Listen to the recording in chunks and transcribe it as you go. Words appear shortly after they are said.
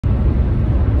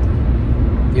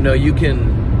You know, you can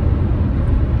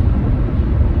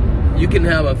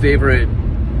have a favorite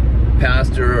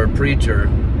pastor or preacher,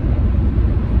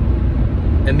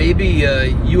 and maybe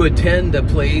you attend a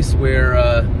place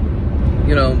where,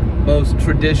 you know, most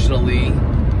traditionally,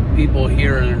 people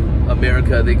here in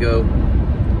America, they go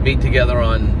meet together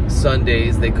on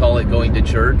Sundays. They call it going to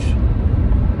church.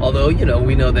 Although, you know,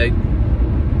 we know that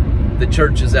the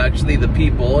church is actually the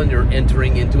people, and you're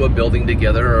entering into a building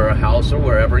together, or a house, or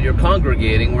wherever. You're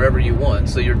congregating wherever you want,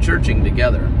 so you're churching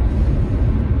together.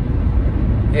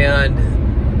 And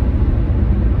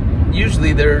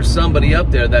usually there's somebody up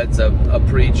there that's a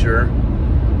preacher,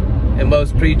 and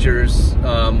most preachers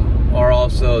are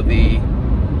also the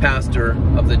pastor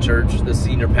of the church, the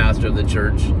senior pastor of the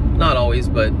church. Not always,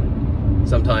 but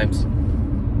sometimes.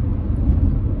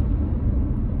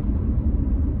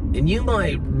 And you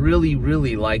might really,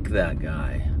 really like that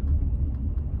guy.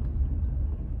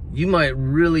 You might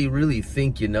really, really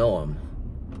think you know him.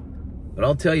 But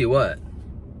I'll tell you what,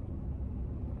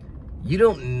 you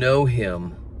don't know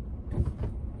him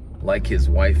like his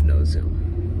wife knows him.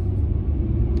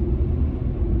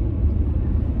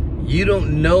 You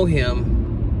don't know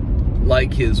him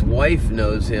like his wife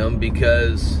knows him,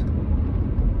 because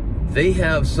they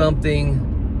have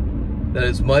something that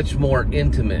is much more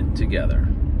intimate together.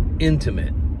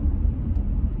 Intimate.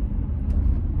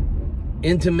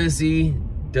 Intimacy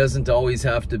doesn't always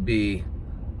have to be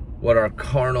what our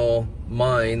carnal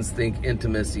minds think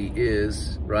intimacy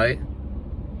is, right?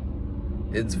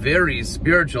 It's very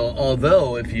spiritual,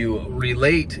 although if you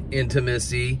relate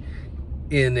intimacy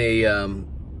in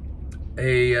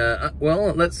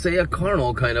well, let's say a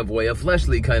carnal kind of way, a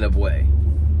fleshly kind of way.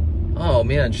 Oh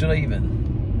man, should I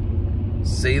even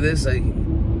say this?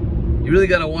 You really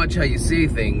got to watch how you say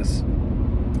things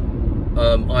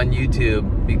on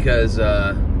YouTube, because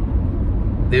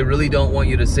they really don't want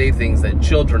you to say things that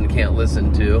children can't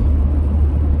listen to.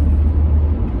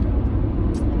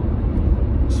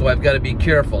 So I've got to be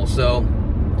careful. So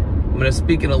I'm going to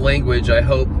speak in a language I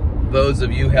hope those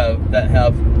of you that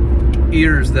have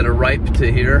ears that are ripe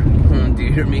to hear. Do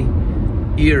you hear me?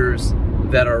 Ears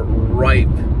that are ripe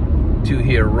to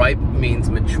hear. Ripe means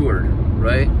matured,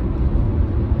 right?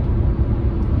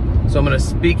 So I'm going to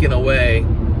speak in a way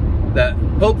that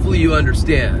hopefully you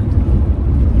understand.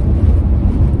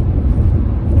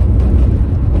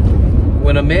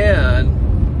 When a man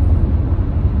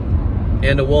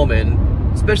and a woman,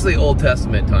 especially Old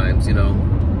Testament times, you know,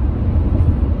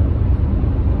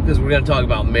 because we're going to talk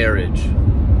about marriage.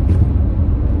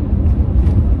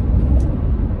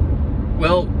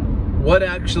 Well, what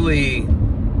actually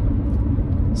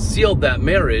sealed that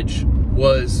marriage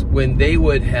was when they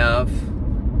would have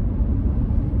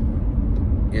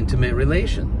intimate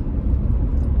relation.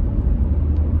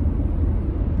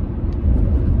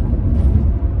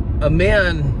 A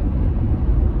man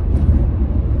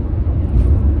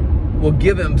will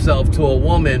give himself to a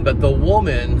woman, but the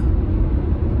woman,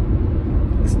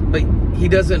 but he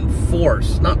doesn't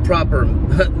force, not proper,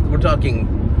 we're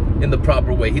talking in the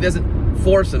proper way. He doesn't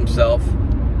force himself.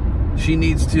 She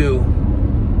needs to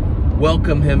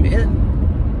welcome him in,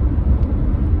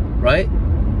 right?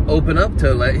 Open up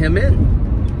to let him in.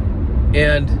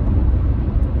 And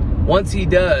once he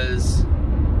does,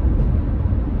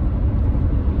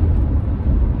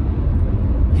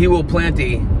 he will plant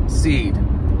a seed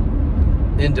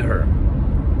into her.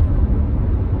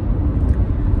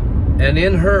 And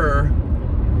in her,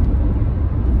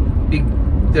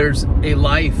 there's a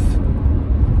life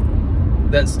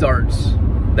that starts,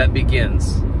 that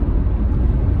begins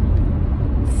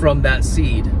from that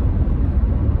seed.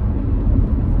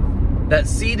 That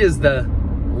seed is the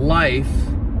life,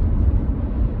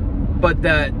 but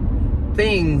that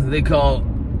thing they call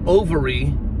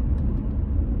ovary,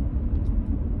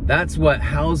 that's what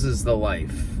houses the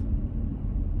life.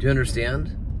 Do you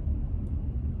understand?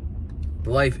 The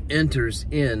life enters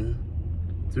in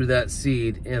through that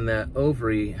seed, and that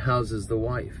ovary houses the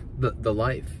wife, the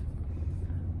life.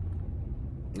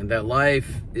 And that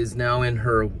life is now in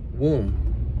her womb.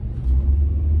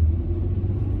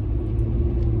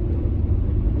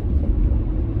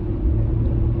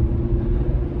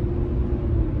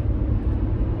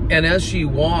 And as she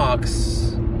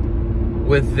walks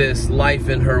with this life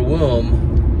in her womb,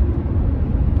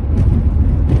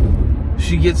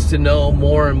 she gets to know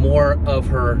more and more of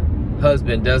her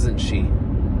husband, doesn't she?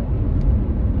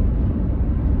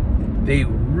 They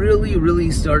really,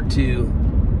 really start to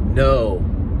know,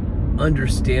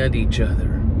 understand each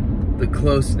other, the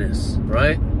closeness,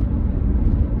 right?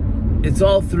 It's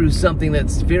all through something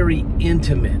that's very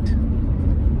intimate.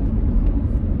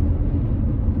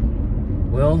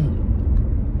 Well,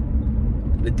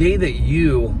 The day that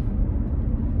you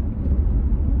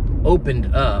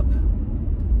opened up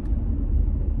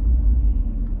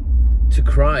to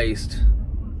Christ,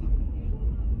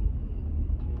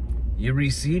 you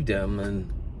received him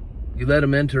and you let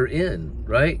him enter in,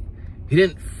 right? He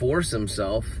didn't force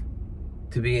himself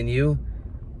to be in you.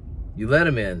 You let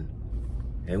him in.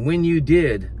 And when you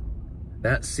did,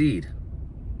 that seed.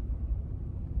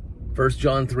 1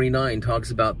 John 3:9 talks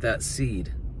about that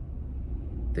seed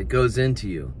that goes into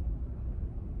you.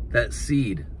 That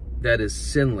seed that is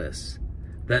sinless.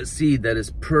 That seed that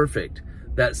is perfect.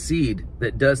 That seed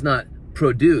that does not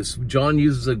produce. John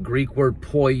uses a Greek word,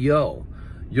 poio.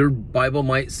 Your Bible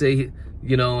might say,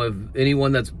 you know, of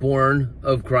anyone that's born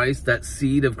of Christ, that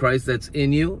seed of Christ that's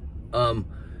in you,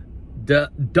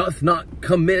 doth not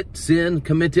commit sin,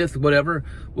 committeth, whatever.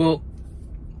 Well,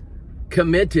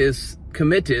 committeth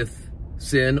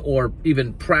sin, or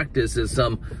even practice, as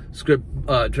some script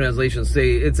translations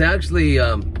say. It's actually,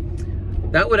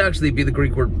 that would actually be the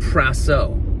Greek word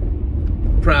praso.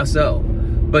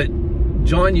 But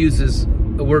John uses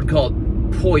a word called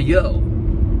poio.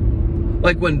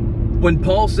 Like when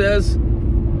Paul says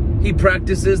he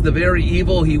practices the very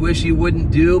evil he wish he wouldn't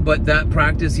do, but that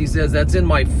practice, he says, that's in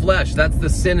my flesh. That's the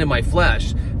sin in my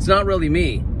flesh. It's not really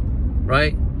me,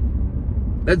 right?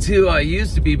 That's who I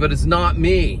used to be, but it's not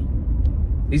me.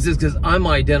 He says, because I'm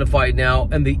identified now,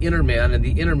 and the inner man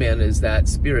is that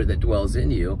spirit that dwells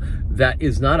in you, that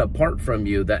is not apart from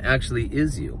you, that actually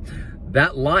is you.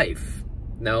 That life.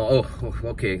 Now,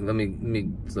 okay, let me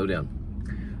slow down.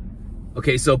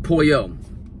 Okay, so poio.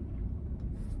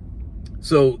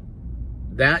 So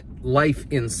that life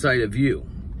inside of you,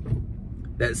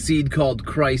 that seed called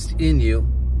Christ in you,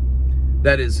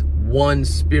 that is one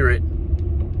spirit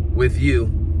with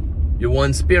you. You're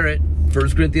one spirit.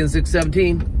 1 Corinthians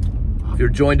 6:17. If you're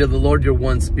joined to the Lord, you're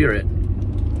one spirit.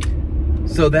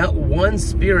 So that one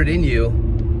spirit in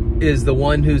you is the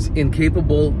one who's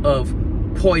incapable of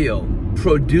poio,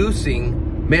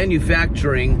 producing,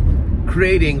 manufacturing,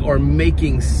 creating, or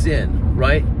making sin,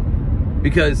 right?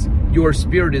 Because your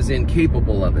spirit is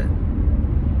incapable of it.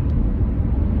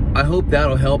 I hope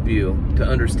that'll help you to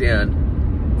understand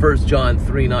 1 John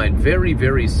 3:9. Very,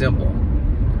 very simple.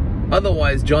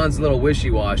 Otherwise, John's a little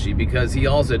wishy-washy, because he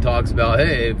also talks about,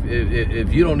 hey,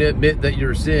 if you don't admit that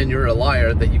you're sin, you're a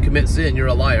liar. That you commit sin, you're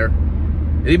a liar.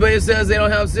 Anybody that says they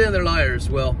don't have sin, they're liars.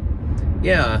 Well,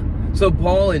 yeah. So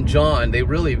Paul and John, they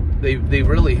really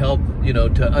help, you know,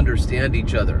 to understand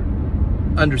each other.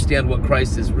 Understand what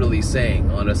Christ is really saying,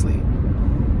 honestly.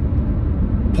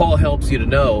 Paul helps you to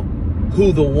know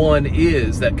who the one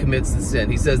is that commits the sin.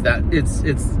 He says that it's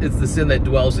the sin that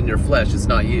dwells in your flesh. It's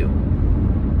not you.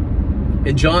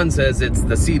 And John says it's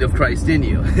the seed of Christ in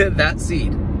you. That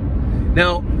seed.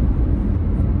 Now,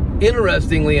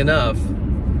 interestingly enough,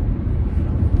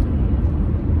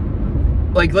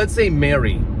 like, let's say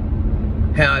Mary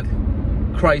had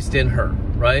Christ in her,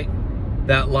 right?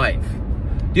 That life.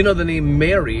 Do you know the name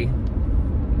Mary?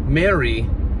 Mary,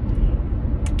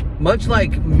 much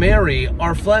like Mary,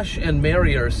 our flesh and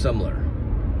Mary are similar.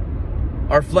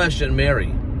 Our flesh and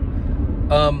Mary.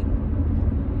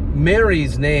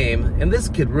 Mary's name, and this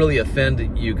could really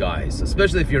offend you guys,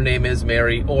 especially if your name is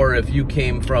Mary, or if you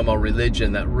came from a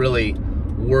religion that really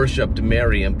worshipped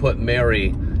Mary and put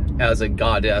Mary as a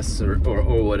goddess or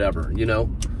whatever, you know?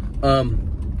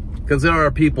 Because there are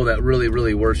people that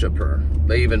really worship her.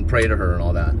 They even pray to her and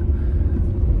all that.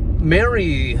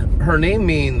 Mary, her name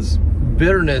means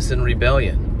bitterness and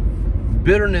rebellion.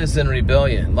 Bitterness and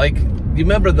rebellion. Like, you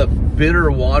remember the bitter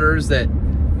waters that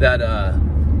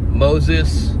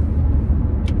Moses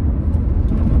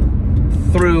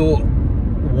threw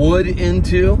wood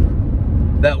into?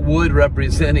 That wood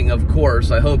representing, of course,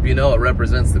 I hope you know, it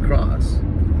represents the cross.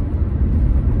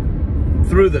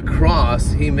 Through the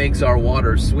cross, he makes our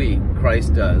water sweet.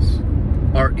 Christ does.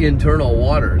 Our internal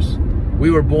waters.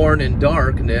 We were born in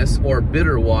darkness, or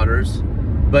bitter waters,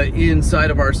 but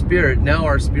inside of our spirit, now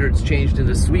our spirit's changed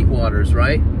into sweet waters,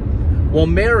 right? Well,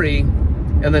 Mary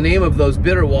and the name of those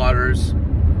bitter waters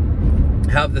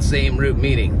have the same root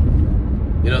meaning.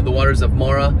 You know, the waters of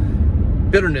Mara,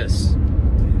 bitterness.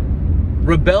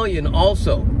 Rebellion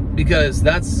also, because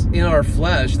that's in our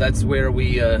flesh, that's where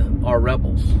we are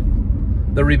rebels.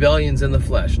 The rebellion's in the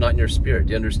flesh, not in your spirit.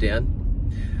 Do you understand?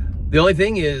 The only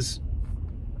thing is,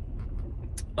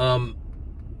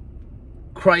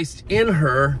 Christ in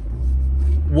her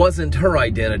wasn't her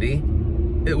identity.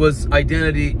 It was the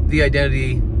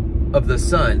identity of the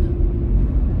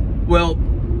Son. Well,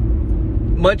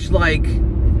 much like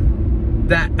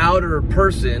that outer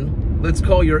person, let's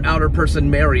call your outer person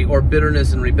Mary, or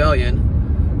bitterness and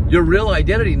rebellion, your real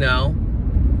identity now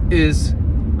is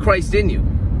Christ in you.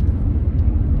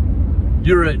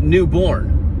 You're a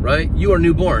newborn, right? You are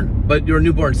newborn, but you're a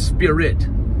newborn spirit.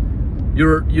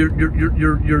 You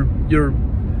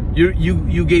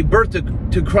gave birth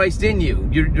to Christ in you.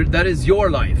 That is your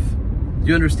life. Do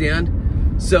you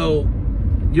understand? So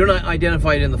you're not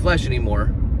identified in the flesh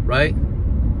anymore, right?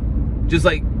 Just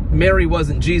like Mary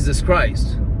wasn't Jesus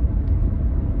Christ,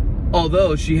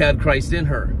 although she had Christ in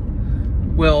her.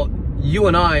 Well, you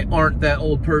and I aren't that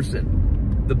old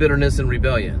person, the bitterness and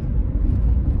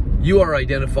rebellion. You are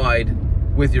identified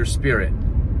with your spirit.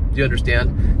 Do you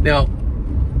understand? Now,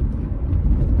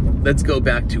 let's go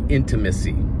back to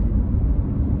intimacy.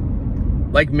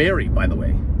 Like Mary, by the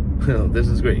way. This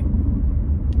is great.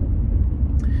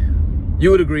 You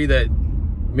would agree that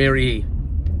Mary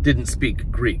didn't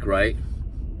speak Greek, right?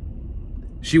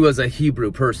 She was a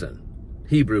Hebrew person.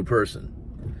 Hebrew person.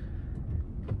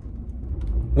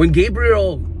 When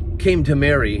Gabriel came to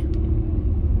Mary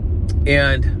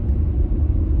and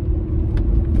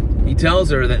he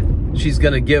tells her that she's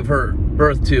going to give her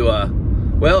birth to,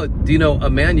 well, do you know,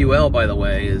 Emmanuel, by the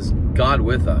way, is God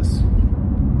with us.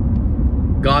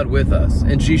 God with us.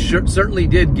 And she certainly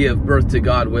did give birth to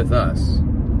God with us,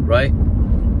 right?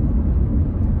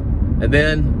 And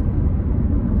then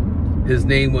his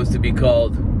name was to be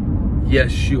called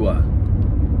Yeshua,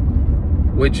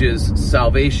 which is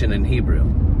salvation in Hebrew.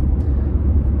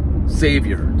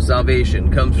 Savior,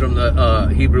 salvation, comes from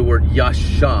the Hebrew word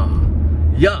Yasha.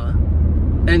 Yah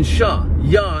and Shah.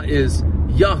 Yah is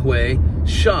Yahweh.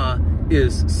 Shah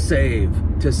is save,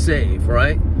 to save,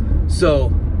 right?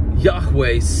 So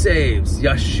Yahweh saves,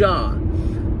 Yasha.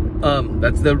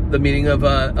 That's the meaning of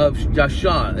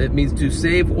Yasha. It means to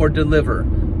save or deliver.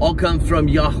 All comes from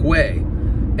Yahweh.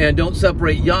 And don't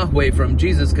separate Yahweh from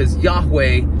Jesus, because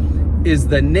Yahweh is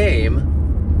the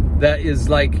name that is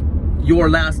like your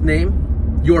last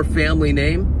name, your family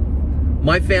name.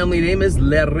 My family name is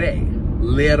Lehre.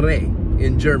 Lehre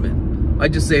in German. I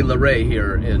just say Lehre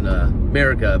here in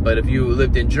America, but if you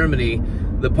lived in Germany,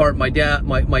 the part my dad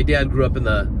grew up in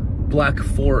the Black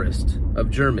Forest of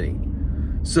Germany.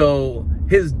 So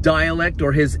his dialect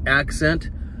or his accent,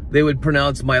 they would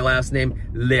pronounce my last name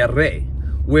Lehre.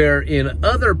 Where in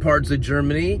other parts of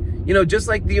Germany, you know, just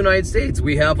like the United States,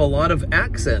 we have a lot of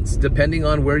accents depending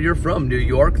on where you're from. New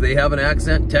York, they have an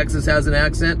accent. Texas has an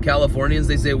accent. Californians,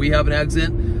 they say we have an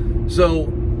accent. So,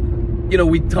 you know,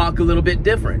 we talk a little bit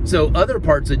different. So other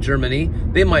parts of Germany,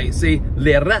 they might say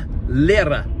Lehre,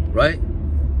 Lehre, right?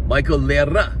 Michael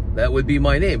Lehre, that would be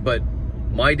my name. But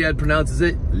my dad pronounces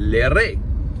it Lehre.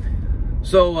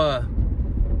 So,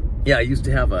 yeah, I used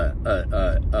to have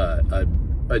a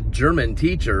German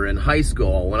teacher in high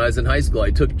school. When I was in high school,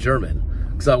 I took German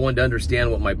because I wanted to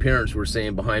understand what my parents were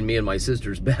saying behind me and my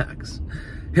sister's backs.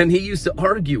 And he used to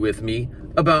argue with me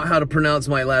about how to pronounce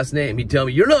my last name. He'd tell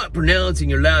me, "You're not pronouncing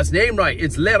your last name right.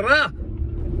 It's Lehre."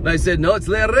 And I said, "No, it's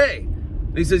Lehre."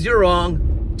 And he says, "You're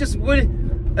wrong." Just wait.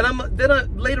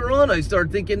 And later on, I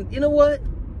started thinking, you know what?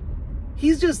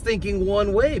 He's just thinking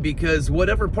one way, because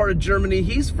whatever part of Germany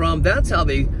he's from, that's how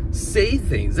they say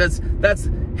things. That's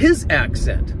his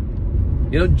accent.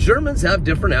 You know, Germans have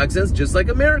different accents just like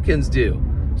Americans do.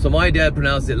 So my dad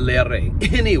pronounced it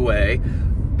Lehre. Anyway,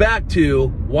 back to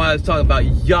why I was talking about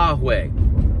Yahweh.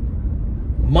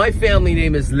 My family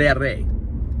name is Lehre.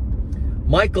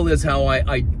 Michael is how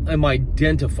I am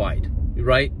identified,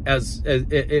 right? As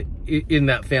in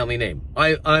that family name.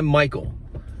 I'm Michael.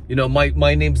 You know,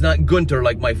 my name's not Gunter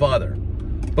like my father,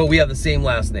 but we have the same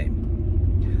last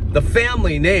name. The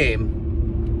family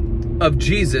name of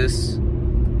Jesus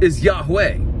is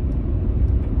Yahweh.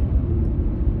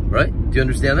 Right? Do you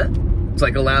understand that? It's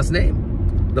like a last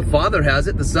name. The Father has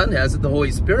it, the Son has it, the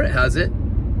Holy Spirit has it.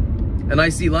 And I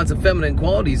see lots of feminine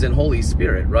qualities in Holy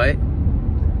Spirit, right?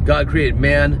 God created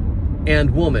man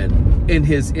and woman in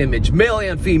his image. Male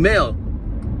and female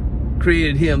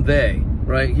created him, they,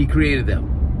 right? He created them.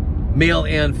 Male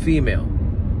and female.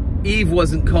 Eve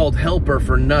wasn't called helper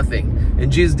for nothing.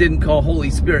 And Jesus didn't call Holy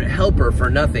Spirit helper for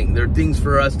nothing. They're things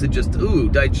for us to just,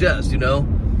 digest, you know.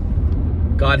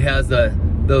 God has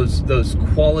those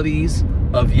qualities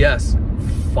of, yes,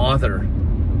 Father.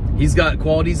 He's got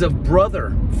qualities of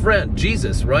brother, friend,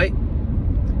 Jesus, right?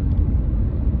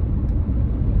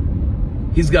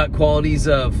 He's got qualities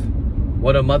of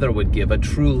what a mother would give, a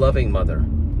true loving mother,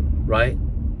 right?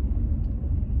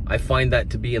 I find that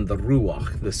to be in the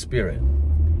Ruach, the Spirit.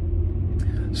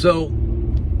 So,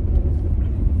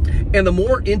 and the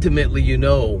more intimately you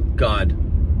know God,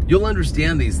 you'll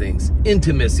understand these things.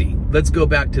 Intimacy. Let's go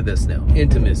back to this now.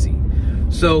 Intimacy.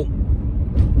 So,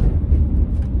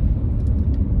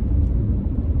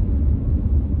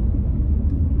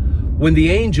 When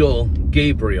the angel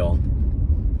Gabriel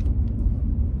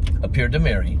appeared to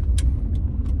Mary,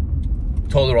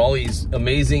 told her all these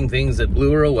amazing things that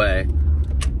blew her away,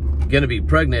 gonna be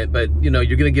pregnant, but you know,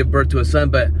 you're gonna give birth to a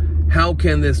son, but how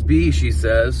can this be, she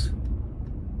says,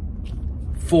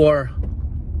 for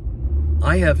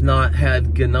I have not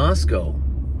had Ginosko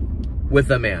with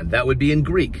a man. That would be in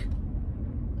Greek,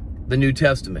 the New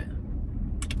Testament.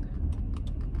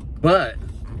 But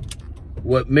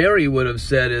what Mary would have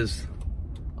said is,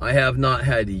 I have not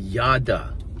had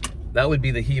yada. That would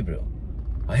be the Hebrew.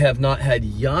 I have not had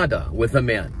yada with a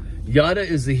man. Yada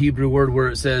is the Hebrew word where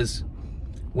it says,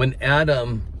 when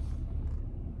Adam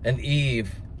and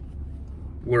Eve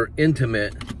were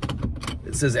intimate,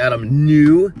 it says Adam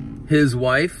knew his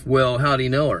wife. Well, how did he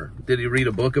know her? Did he read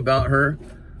a book about her?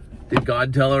 Did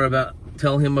God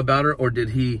tell him about her? Or did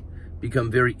he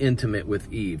become very intimate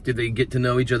with Eve? Did they get to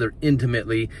know each other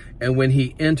intimately? And when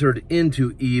he entered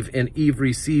into Eve and Eve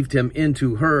received him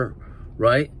into her,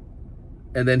 right?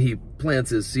 And then he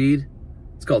plants his seed.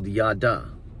 It's called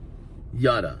yada.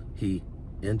 Yada. He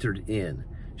entered in.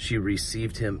 She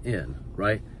received him in,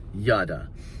 right?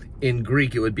 Yada. In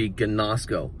Greek, it would be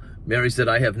Ginosko. Mary said,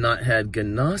 I have not had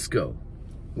Ginosko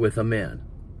with a man.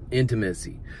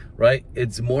 Intimacy, right?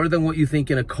 It's more than what you think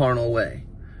in a carnal way.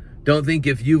 Don't think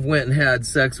if you've went and had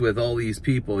sex with all these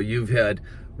people, you've had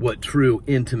what true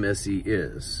intimacy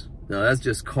is. Now, that's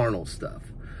just carnal stuff.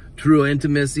 True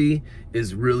intimacy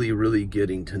is really, really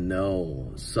getting to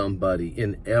know somebody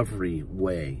in every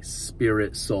way.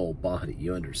 Spirit, soul, body.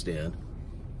 You understand?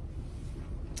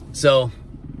 So,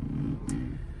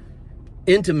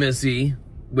 intimacy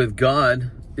with God,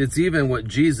 it's even what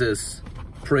Jesus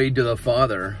prayed to the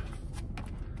Father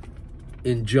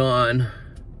in John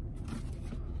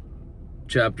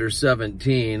chapter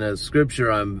 17. A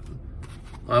scripture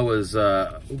I was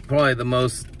probably the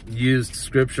most used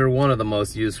scripture, one of the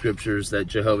most used scriptures that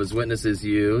Jehovah's Witnesses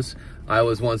use. I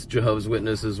was once Jehovah's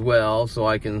Witness as well, so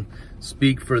I can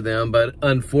speak for them. But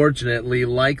unfortunately,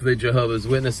 like the Jehovah's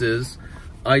Witnesses,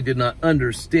 I did not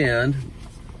understand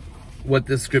what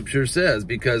this scripture says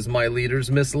because my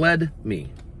leaders misled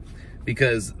me.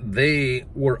 Because they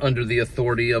were under the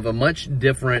authority of a much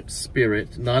different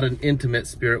spirit, not an intimate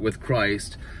spirit with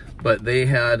Christ, but they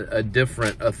had a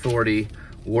different authority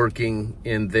working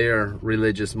in their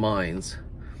religious minds.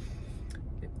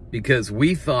 Because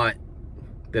we thought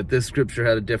that this scripture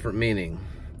had a different meaning.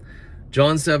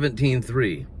 John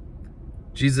 17:3,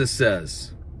 Jesus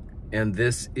says, and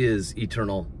this is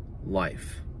eternal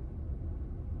life,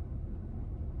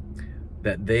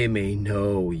 that they may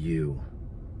know you,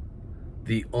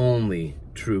 the only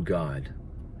true God,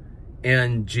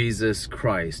 and Jesus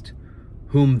Christ,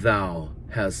 whom thou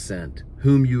hast sent,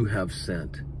 whom you have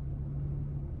sent.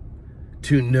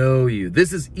 To know you.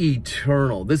 This is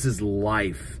eternal. This is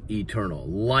life eternal.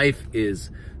 Life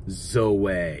is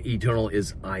Zoe. Eternal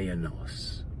is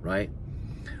Ionos, right?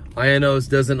 Ionos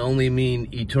doesn't only mean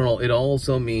eternal. It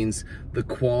also means the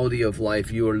quality of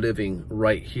life you are living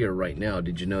right here, right now.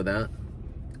 Did you know that?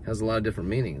 It has a lot of different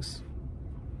meanings.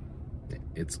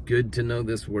 It's good to know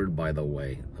this word, by the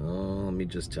way. Oh, let me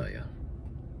just tell you.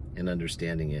 And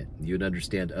understanding it, you'd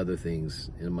understand other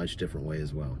things in a much different way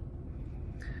as well.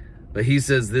 But he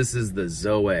says this is the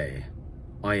Zoe,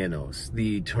 Ionos,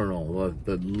 the eternal,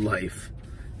 the life.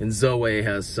 And Zoe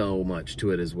has so much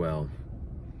to it as well.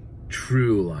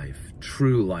 True life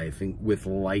with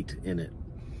light in it.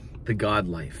 The God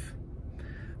life.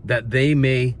 That they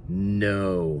may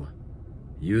know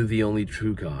you, the only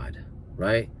true God,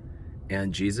 right?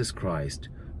 And Jesus Christ,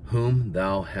 whom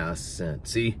thou hast sent.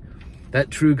 See, that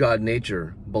true God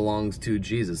nature belongs to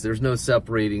Jesus. There's no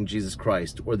separating Jesus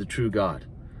Christ or the true God,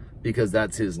 because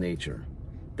that's his nature.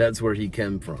 That's where he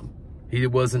came from. He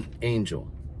was an angel,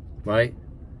 right?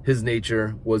 His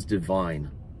nature was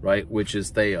divine, right? Which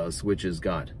is theos, which is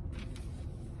God.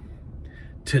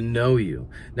 To know you.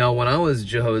 Now, when I was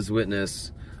Jehovah's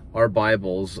Witness, our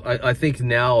Bibles, I think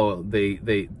now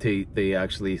they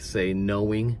actually say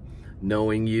knowing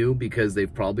you, because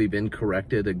they've probably been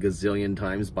corrected a gazillion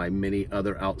times by many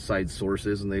other outside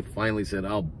sources, and they finally said,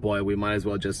 oh boy, we might as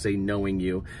well just say knowing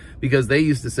you, because they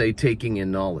used to say taking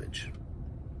in knowledge.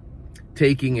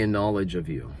 Taking in knowledge of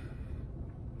you.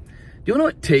 Do you know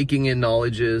what taking in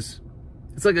knowledge is?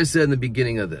 It's like I said in the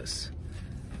beginning of this.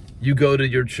 You go to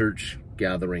your church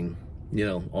gathering, you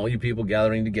know, all you people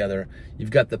gathering together.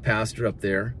 You've got the pastor up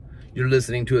there. You're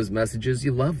listening to his messages.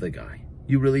 You love the guy.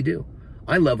 You really do.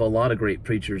 I love a lot of great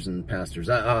preachers and pastors.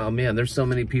 Man, there's so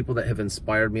many people that have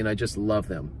inspired me, and I just love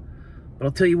them. But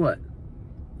I'll tell you what,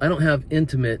 I don't have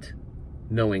intimate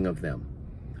knowing of them.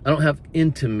 I don't have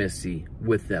intimacy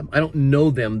with them. I don't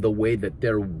know them the way that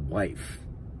their wife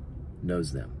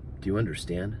knows them. Do you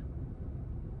understand?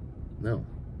 No.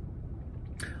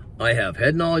 I have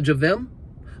head knowledge of them.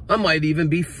 I might even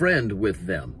be friend with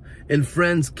them. And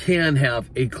friends can have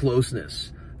a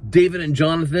closeness. David and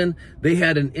Jonathan, they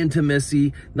had an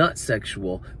intimacy, not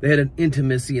sexual. They had an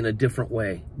intimacy in a different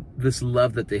way. This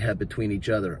love that they had between each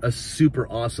other. A super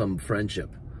awesome friendship.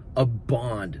 A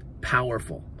bond.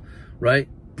 Powerful. Right?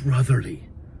 Brotherly.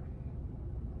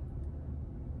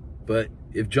 But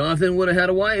if Jonathan would have had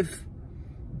a wife,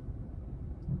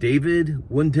 David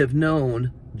wouldn't have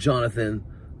known Jonathan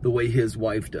the way his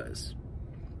wife does.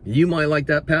 You might like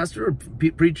that pastor or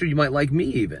preacher. You might like me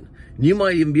even. You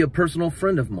might even be a personal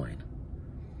friend of mine.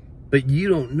 But you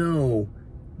don't know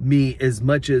me as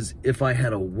much as if I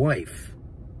had a wife,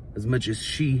 as much as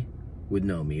she would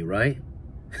know me, right?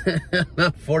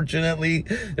 Unfortunately,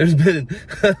 there's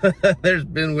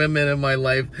been women in my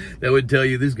life that would tell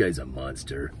you this guy's a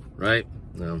monster, right?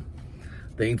 No.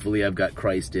 Thankfully, I've got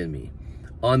Christ in me.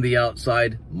 On the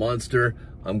outside, monster,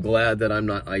 I'm glad that I'm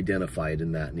not identified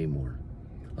in that anymore.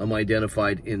 I'm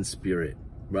identified in spirit,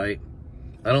 right?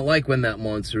 I don't like when that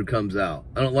monster comes out.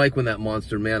 I don't like when that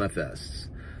monster manifests.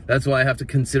 That's why I have to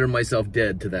consider myself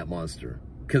dead to that monster.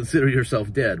 Consider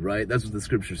yourself dead, right? That's what the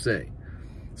scriptures say.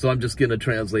 So I'm just going to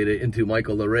translate it into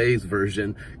Michael Laray's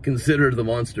version. Consider the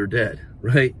monster dead,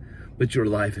 right? But you're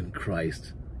alive in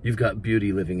Christ. You've got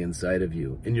beauty living inside of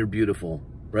you, and you're beautiful,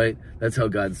 right? That's how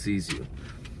God sees you.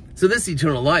 So this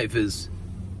eternal life is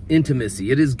intimacy.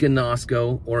 It is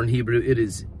Ginosko, or in Hebrew, it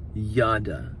is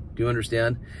yada. Do you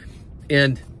understand?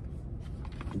 And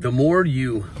the more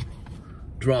you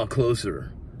draw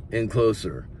closer and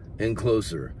closer and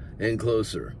closer and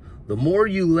closer, the more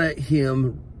you let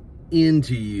him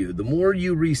into you, the more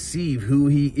you receive who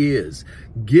he is.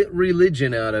 Get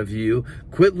religion out of you.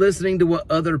 Quit listening to what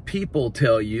other people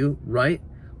tell you, right?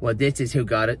 Well, this is who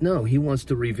got it. No, he wants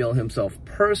to reveal himself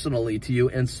personally to you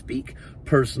and speak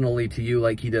personally to you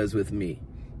like he does with me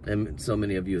and so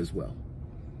many of you as well.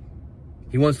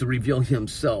 He wants to reveal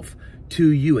himself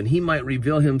to you, and he might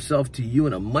reveal himself to you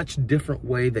in a much different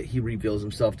way that he reveals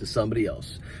himself to somebody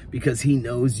else because he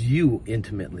knows you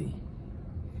intimately.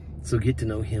 So get to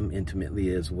know him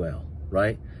intimately as well,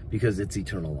 right? Because it's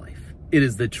eternal life. It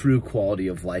is the true quality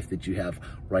of life that you have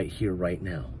right here, right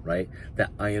now, right?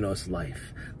 That Ionos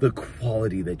life, the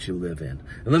quality that you live in.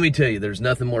 And let me tell you, there's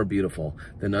nothing more beautiful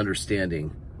than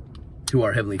understanding who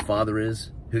our Heavenly Father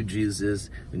is, who Jesus is,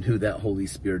 and who that Holy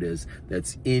Spirit is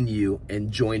that's in you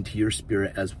and joined to your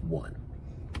spirit as one.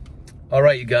 All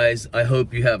right, you guys, I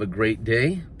hope you have a great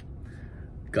day.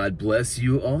 God bless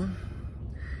you all.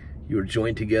 You are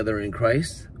joined together in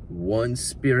Christ, one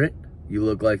spirit. You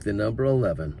look like the number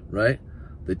 11, right?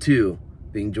 The two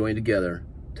being joined together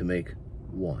to make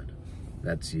one.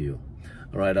 That's you.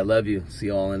 All right, I love you. See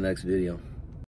you all in the next video.